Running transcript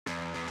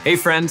Hey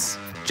friends,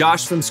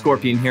 Josh from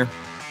Scorpion here.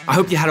 I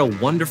hope you had a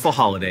wonderful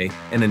holiday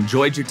and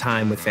enjoyed your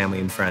time with family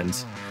and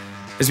friends.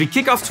 As we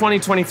kick off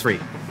 2023,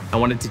 I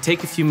wanted to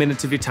take a few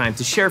minutes of your time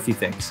to share a few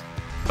things.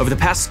 Over the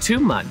past 2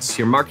 months,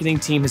 your marketing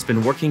team has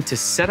been working to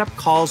set up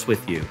calls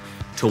with you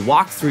to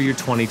walk through your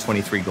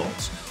 2023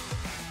 goals.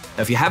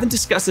 Now, if you haven't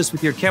discussed this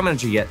with your account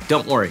manager yet,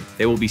 don't worry.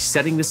 They will be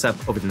setting this up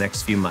over the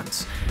next few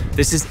months.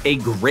 This is a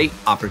great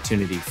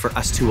opportunity for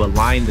us to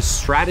align the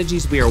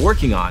strategies we are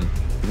working on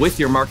with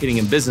your marketing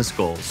and business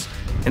goals,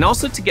 and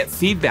also to get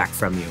feedback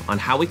from you on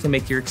how we can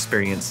make your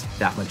experience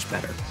that much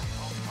better.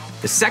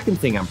 The second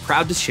thing I'm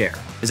proud to share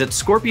is that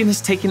Scorpion has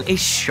taken a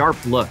sharp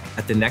look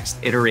at the next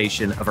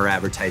iteration of our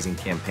advertising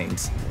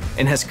campaigns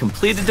and has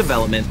completed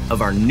development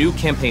of our new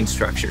campaign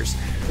structures.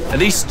 Now,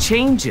 these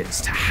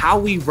changes to how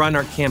we run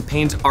our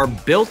campaigns are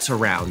built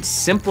around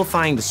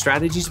simplifying the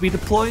strategies we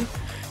deploy,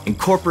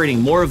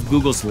 incorporating more of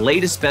Google's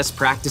latest best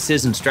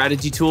practices and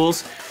strategy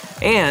tools,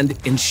 and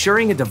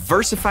ensuring a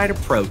diversified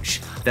approach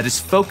that is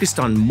focused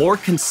on more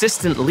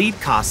consistent lead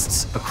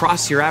costs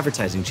across your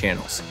advertising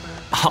channels.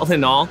 All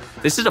in all,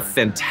 this is a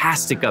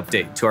fantastic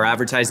update to our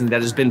advertising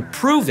that has been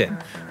proven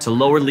to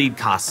lower lead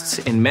costs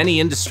in many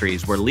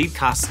industries where lead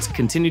costs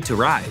continue to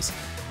rise.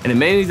 And in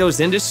many of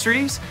those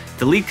industries,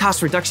 the lead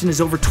cost reduction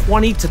is over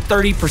 20 to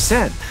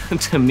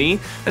 30%. To me,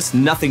 that's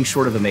nothing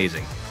short of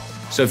amazing.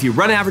 So if you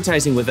run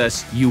advertising with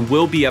us, you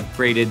will be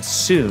upgraded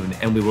soon,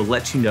 and we will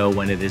let you know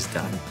when it is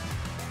done.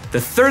 The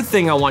third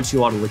thing I want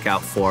you all to look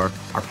out for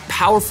are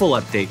powerful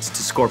updates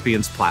to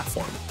Scorpion's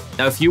platform.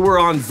 Now, if you were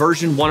on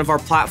version 1 of our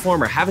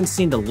platform or haven't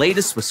seen the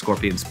latest with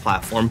Scorpion's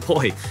platform,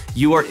 boy,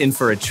 you are in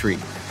for a treat.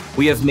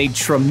 We have made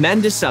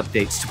tremendous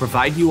updates to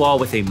provide you all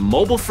with a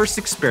mobile-first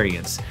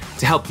experience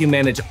to help you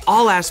manage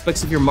all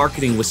aspects of your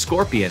marketing with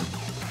Scorpion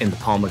in the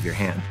palm of your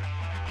hand.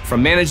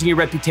 From managing your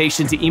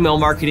reputation to email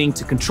marketing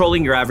to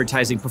controlling your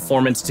advertising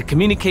performance to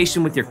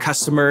communication with your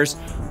customers,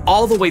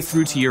 all the way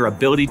through to your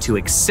ability to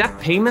accept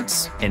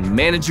payments and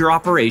manage your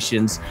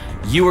operations,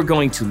 you are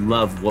going to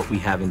love what we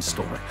have in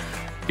store.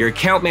 Your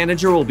account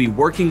manager will be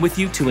working with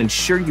you to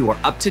ensure you are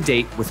up to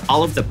date with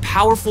all of the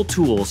powerful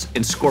tools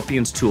in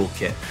Scorpion's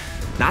toolkit.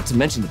 Not to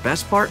mention the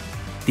best part,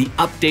 the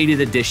updated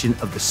edition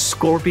of the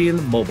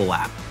Scorpion mobile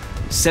app.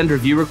 Send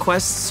review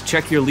requests,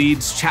 check your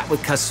leads, chat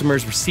with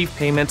customers, receive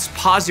payments,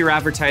 pause your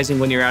advertising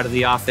when you're out of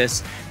the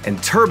office,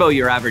 and turbo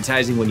your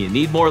advertising when you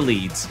need more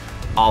leads,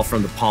 all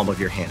from the palm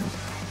of your hand.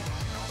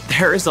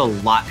 There is a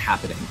lot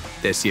happening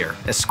this year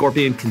as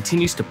Scorpion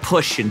continues to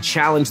push and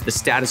challenge the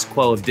status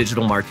quo of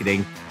digital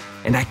marketing,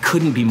 and I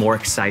couldn't be more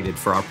excited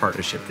for our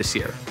partnership this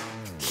year.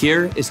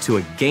 Here is to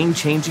a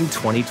game-changing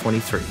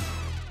 2023.